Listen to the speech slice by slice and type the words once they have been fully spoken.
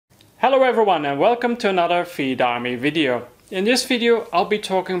Hello everyone and welcome to another Feed.me video. In this video I'll be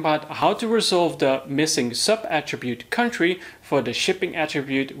talking about how to resolve the missing sub-attribute country for the shipping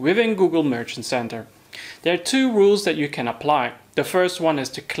attribute within Google Merchant Center. There are two rules that you can apply. The first one is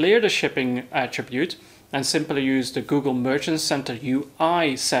to clear the shipping attribute and simply use the Google Merchant Center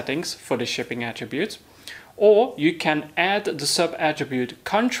UI settings for the shipping attribute. Or you can add the sub-attribute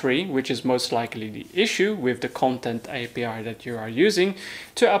country, which is most likely the issue with the content API that you are using,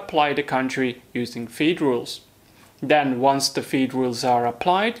 to apply the country using feed rules. Then once the feed rules are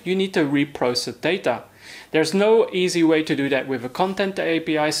applied, you need to reprocess data. There's no easy way to do that with a content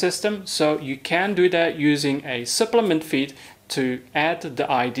API system, so you can do that using a supplement feed to add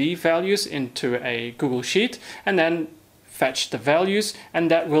the ID values into a Google Sheet and then fetch the values, and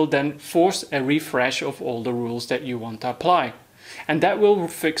that will then force a refresh of all the rules that you want to apply. And that will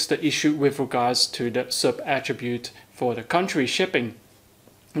fix the issue with regards to the sub-attribute for the country shipping.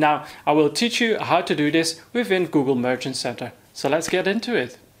 Now, I will teach you how to do this within Google Merchant Center. So let's get into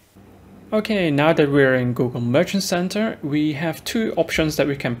it. Okay, now that we're in Google Merchant Center, we have two options that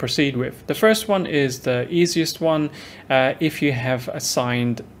we can proceed with. The first one is the easiest one if you have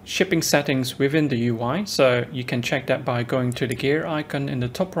assigned shipping settings within the UI. So you can check that by going to the gear icon in the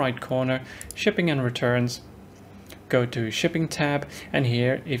top right corner, shipping and returns, go to shipping tab, and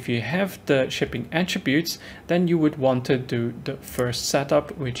here if you have the shipping attributes, then you would want to do the first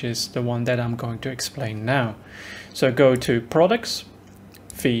setup, which is the one that I'm going to explain now. So go to products,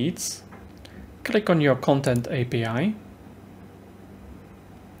 feeds, click on your content API,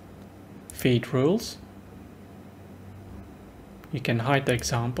 feed rules. You can hide the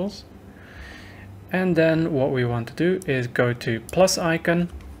examples. And then what we want to do is go to plus icon,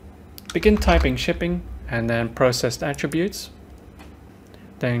 begin typing shipping, and then processed attributes.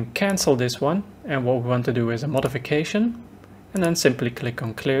 Then cancel this one. And what we want to do is a modification, and then simply click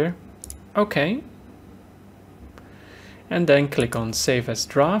on clear. OK. And then click on save as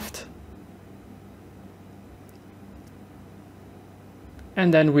draft.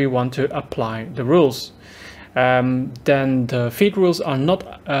 And then we want to apply the rules. Then the feed rules are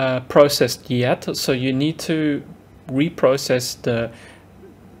not processed yet, so you need to reprocess the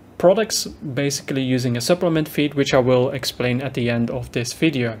products basically using a supplement feed, which I will explain at the end of this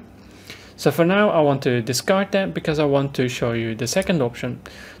video. So for now I want to discard that because I want to show you the second option.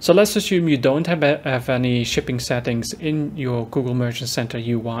 So let's assume you don't have any shipping settings in your Google Merchant Center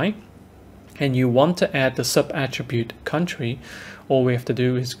UI and you want to add the sub-attribute country. All we have to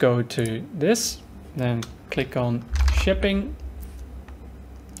do is go to this, then click on shipping,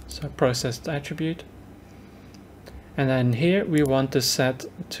 so processed attribute. And then here we want to set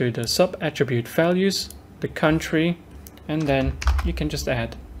to the sub-attribute values, the country, and then you can just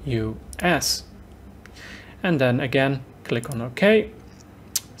add US. And then again, click on OK,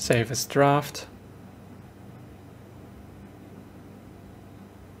 save as draft.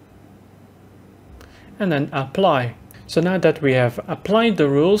 And then apply. So now that we have applied the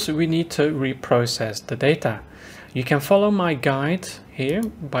rules, we need to reprocess the data. You can follow my guide here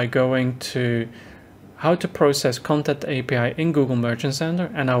by going to how to process content API in Google Merchant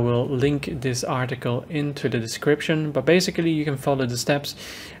Center, and I will link this article into the description. But basically you can follow the steps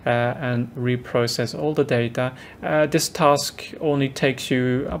and reprocess all the data. This task only takes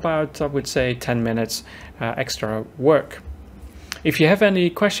you about, I would say, 10 minutes extra work. If you have any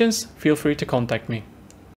questions, feel free to contact me.